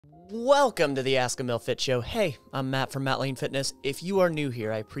Welcome to the Ask a MilFit Show. Hey, I'm Matt from Matt Lane Fitness. If you are new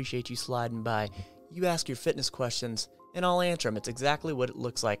here, I appreciate you sliding by. You ask your fitness questions, and I'll answer them. It's exactly what it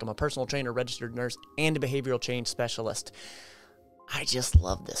looks like. I'm a personal trainer, registered nurse, and a behavioral change specialist. I just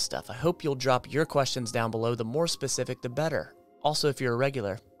love this stuff. I hope you'll drop your questions down below. The more specific, the better. Also, if you're a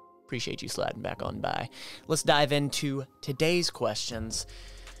regular, appreciate you sliding back on by. Let's dive into today's questions.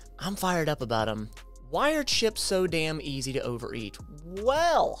 I'm fired up about them. Why are chips so damn easy to overeat?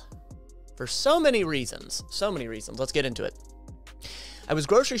 Well, for so many reasons. Let's get into it. I was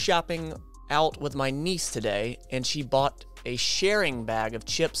grocery shopping out with my niece today, and she bought a sharing bag of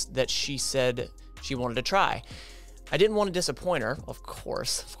chips that she said she wanted to try. I didn't want to disappoint her, of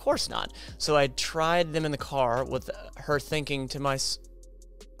course not. So I tried them in the car with her thinking to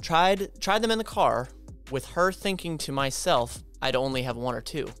tried them in the car with her thinking to myself I'd only have one or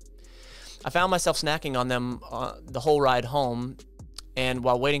two. I found myself snacking on them the whole ride home, and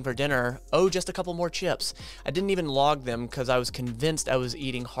while waiting for dinner, just a couple more chips. I didn't even log them because I was convinced I was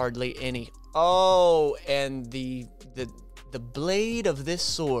eating hardly any. And the blade of this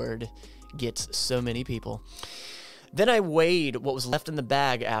sword gets so many people. Then I weighed what was left in the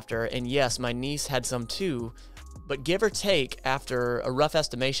bag after, and yes, my niece had some too, but give or take, after a rough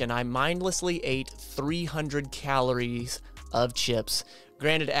estimation, I mindlessly ate 300 calories of chips.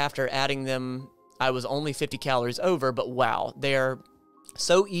 Granted, after adding them, I was only 50 calories over, but wow, they're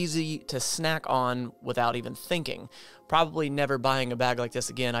so easy to snack on without even thinking. Probably never buying a bag like this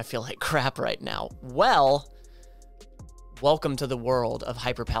again. I feel like crap right now. Well, welcome to the world of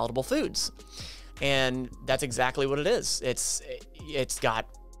hyperpalatable foods. And that's exactly what it is. It's got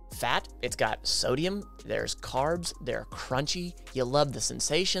fat, it's got sodium, there's carbs, they're crunchy. You love the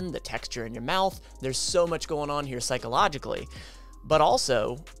sensation, the texture in your mouth. There's so much going on here psychologically. But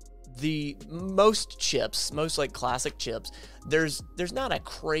also, most like classic chips, there's not a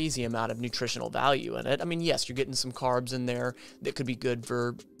crazy amount of nutritional value in it. I mean, yes, you're getting some carbs in there that could be good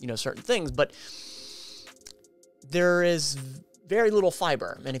for, certain things, but there is very little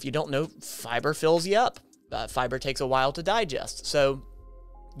fiber. And if you don't know, fiber fills you up. Fiber takes a while to digest. So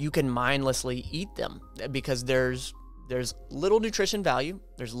you can mindlessly eat them because there's little nutrition value,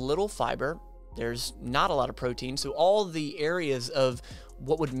 there's little fiber, there's not a lot of protein. So all the areas of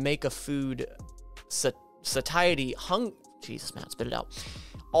what would make a food satiety, Jesus, Matt, spit it out.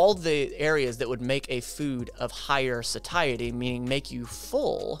 All the areas that would make a food of higher satiety, meaning make you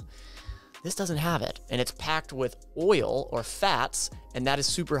full, this doesn't have it. And it's packed with oil or fats, and that is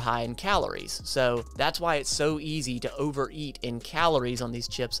super high in calories. So that's why it's so easy to overeat in calories on these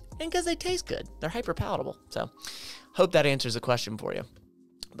chips, and because they taste good. They're hyper palatable. So hope that answers the question for you.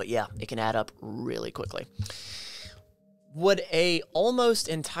 But yeah, it can add up really quickly. Would a almost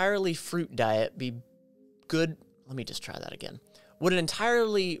entirely fruit diet be good? Let me just try that again. Would an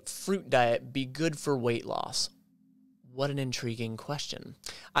entirely fruit diet be good for weight loss? What an intriguing question.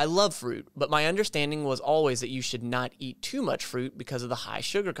 I love fruit, but my understanding was always that you should not eat too much fruit because of the high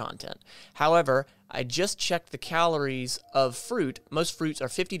sugar content. However, I just checked the calories of fruit. Most fruits are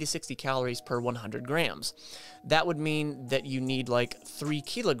 50 to 60 calories per 100 grams. That would mean that you need like 3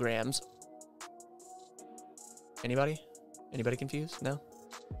 kilograms. Anybody confused? No?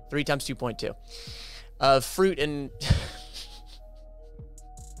 3 times 2.2 of fruit and...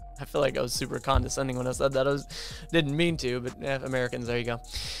 I feel like I was super condescending when I said that. Didn't mean to, but Americans, there you go.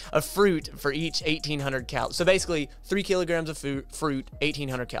 A fruit for each 1,800 calories. So basically, 3 kilograms of fruit,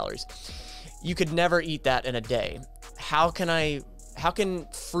 1,800 calories. You could never eat that in a day. How can a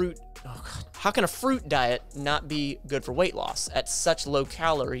fruit diet not be good for weight loss at such low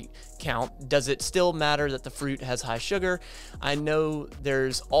calorie count? Does it still matter that the fruit has high sugar? I know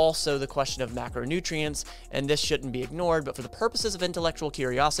there's also the question of macronutrients, and this shouldn't be ignored, but for the purposes of intellectual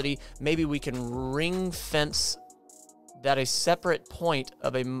curiosity, maybe we can ring fence that a separate point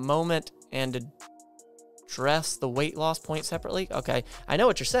of a moment and address the weight loss point separately. Okay, I know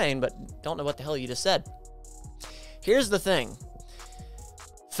what you're saying, but don't know what the hell you just said. Here's the thing.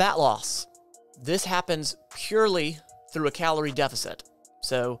 Fat loss. This happens purely through a calorie deficit.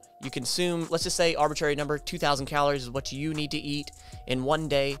 So you consume, let's just say arbitrary number, 2,000 calories is what you need to eat in one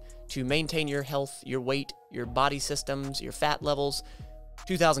day to maintain your health, your weight, your body systems, your fat levels.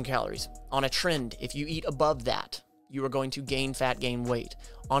 2,000 calories. On a trend, if you eat above that, you are going to gain fat, gain weight.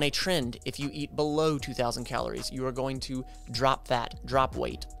 On a trend, if you eat below 2,000 calories, you are going to drop fat, drop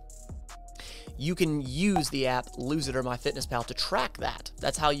weight. You can use the app Lose It or MyFitnessPal to track that.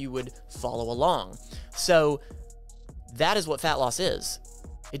 That's how you would follow along. So that is what fat loss is.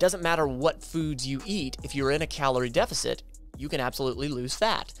 It doesn't matter what foods you eat. If you're in a calorie deficit, you can absolutely lose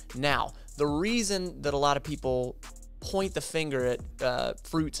fat. Now, the reason that a lot of people point the finger at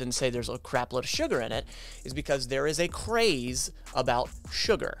fruits and say there's a crap load of sugar in it is because there is a craze about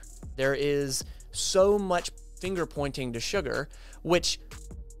sugar. There is so much finger pointing to sugar, which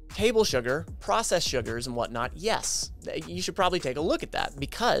table sugar, processed sugars and whatnot, yes, you should probably take a look at that,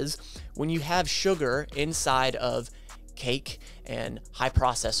 because when you have sugar inside of cake and high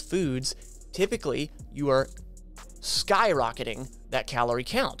processed foods, typically you are skyrocketing that calorie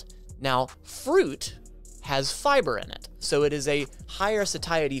count. Now, fruit has fiber in it, so it is a higher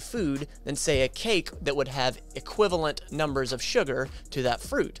satiety food than, say, a cake that would have equivalent numbers of sugar to that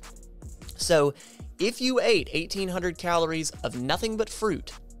fruit. So if you ate 1,800 calories of nothing but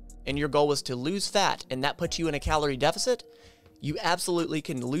fruit, and your goal was to lose fat, and that puts you in a calorie deficit, you absolutely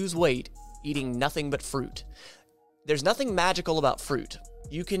can lose weight eating nothing but fruit. There's nothing magical about fruit.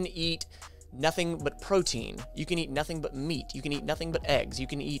 You can eat nothing but protein. You can eat nothing but meat. You can eat nothing but eggs. You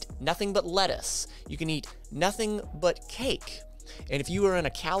can eat nothing but lettuce. You can eat nothing but cake. And if you are in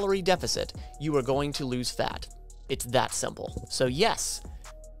a calorie deficit, you are going to lose fat. It's that simple. So yes,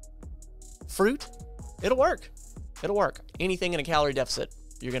 fruit, it'll work. It'll work. Anything in a calorie deficit,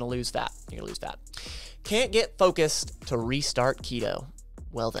 you're going to lose fat. You're going to lose fat. Can't get focused to restart keto.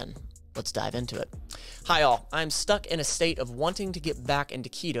 Well then, let's dive into it. Hi all, I'm stuck in a state of wanting to get back into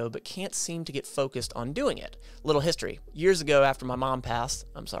keto, but can't seem to get focused on doing it. Little history. Years ago, after my mom passed,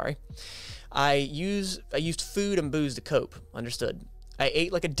 I used food and booze to cope. Understood. I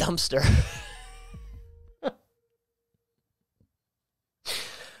ate like a dumpster.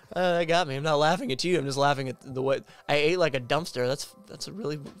 That got me. I'm not laughing at you. I'm just laughing at the way I ate like a dumpster. That's a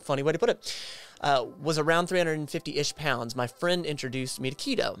really funny way to put it. Was around 350-ish pounds. My friend introduced me to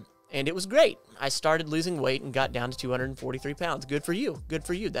keto, and it was great. I started losing weight and got down to 243 pounds. Good for you. Good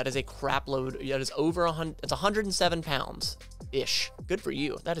for you. That is a crap load. That is over 100. It's 107 pounds-ish. Good for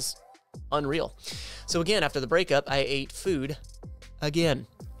you. That is unreal. So again, after the breakup, I ate food again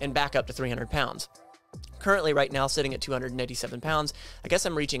and back up to 300 pounds. Currently, right now, sitting at 287 pounds. I guess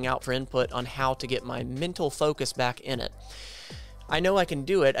I'm reaching out for input on how to get my mental focus back in it. I know I can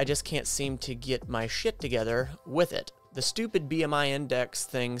do it, I just can't seem to get my shit together with it. The stupid BMI index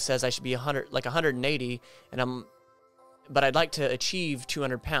thing says I should be 180, but I'd like to achieve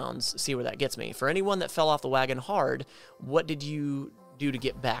 200 pounds, see where that gets me. For anyone that fell off the wagon hard, what did you do to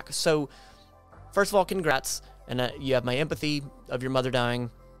get back? So, first of all, congrats, and you have my empathy of your mother dying.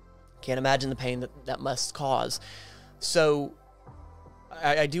 Can't imagine the pain that must cause. So,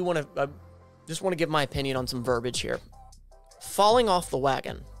 I do want to, just want to give my opinion on some verbiage here. Falling off the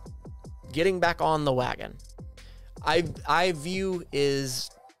wagon, getting back on the wagon, I view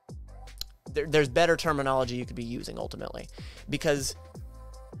is, there's better terminology you could be using ultimately, because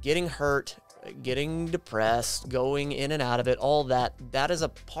getting hurt, getting depressed, going in and out of it, all that is a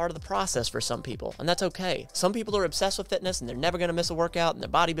part of the process for some people, and that's okay. Some people are obsessed with fitness and they're never going to miss a workout, and they're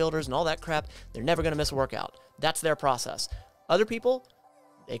bodybuilders and all that crap. They're never going to miss a workout. That's their process. Other people,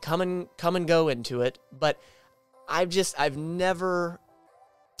 they come and go into it, but I've never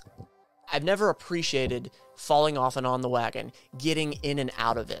appreciated falling off and on the wagon, getting in and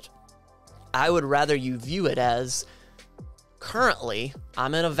out of it. I would rather you view it as, currently,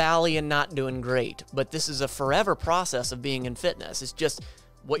 I'm in a valley and not doing great, but this is a forever process of being in fitness. It's just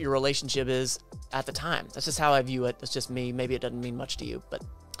what your relationship is at the time. That's just how I view it. That's just me. Maybe it doesn't mean much to you, but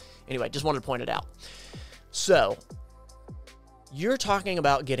anyway, just wanted to point it out. So, you're talking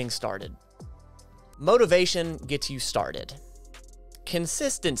about getting started. Motivation gets you started.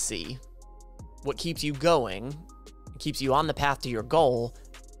 Consistency, what keeps you going, keeps you on the path to your goal,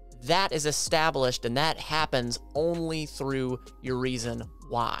 that is established, and that happens only through your reason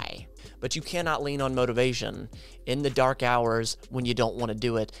why. But you cannot lean on motivation in the dark hours when you don't want to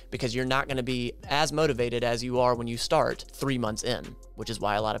do it, because you're not going to be as motivated as you are when you start 3 months in, which is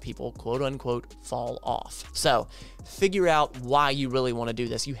why a lot of people, quote unquote, fall off. So figure out why you really want to do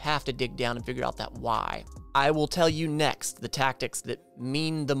this. You have to dig down and figure out that why. I will tell you next, the tactics that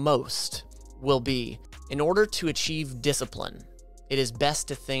mean the most will be, in order to achieve discipline, it is best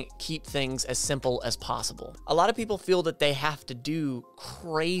to keep things as simple as possible. A lot of people feel that they have to do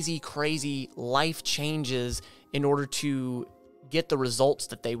crazy life changes in order to get the results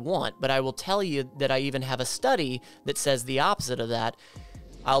that they want. But I will tell you that I even have a study that says the opposite of that.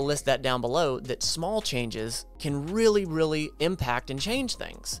 I'll list that down below, that small changes can really impact and change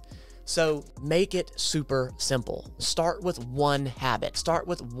things. So make it super simple. Start with one habit. Start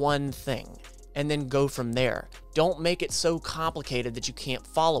with one thing, and then go from there. Don't make it so complicated that you can't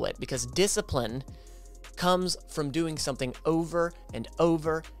follow it, because discipline comes from doing something over and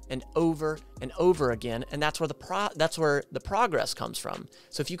over and over and over again, and that's where the progress comes from.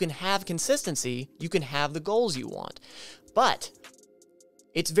 So if you can have consistency, you can have the goals you want. But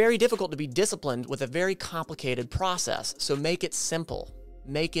it's very difficult to be disciplined with a very complicated process. So make it simple.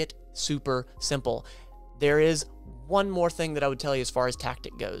 Make it super simple. There is one more thing that I would tell you as far as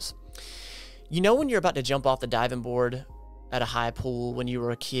tactic goes. You know when you're about to jump off the diving board at a high pool when you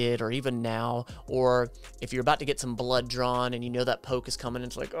were a kid, or even now, or if you're about to get some blood drawn and you know that poke is coming,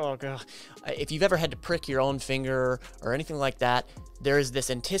 it's like, oh God. If you've ever had to prick your own finger or anything like that, there is this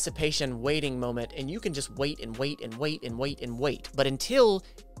anticipation waiting moment, and you can just wait and wait and wait and wait and wait. But until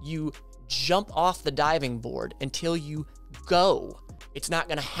you jump off the diving board, until you go, it's not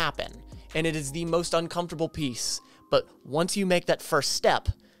gonna happen. And it is the most uncomfortable piece. But once you make that first step,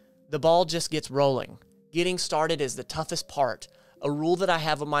 the ball just gets rolling. Getting started is the toughest part. A rule that I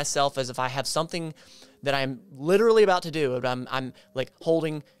have with myself is if I have something that I'm literally about to do, I'm like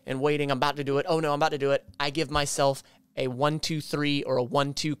holding and waiting, I'm about to do it, oh no, I'm about to do it, I give myself a 1, 2, 3 or a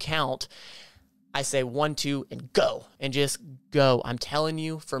 1, 2 count. I say 1, 2 and go, and just go. I'm telling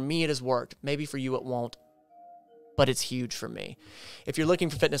you, for me it has worked. Maybe for you it won't, but it's huge for me. If you're looking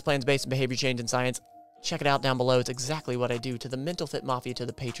for fitness plans based on behavior change and science, check it out down below. It's exactly what I do. To the Mental Fit Mafia, to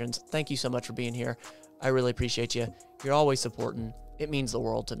the patrons, thank you so much for being here. I really appreciate you. You're always supporting. It means the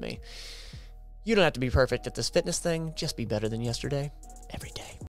world to me. You don't have to be perfect at this fitness thing. Just be better than yesterday, every day.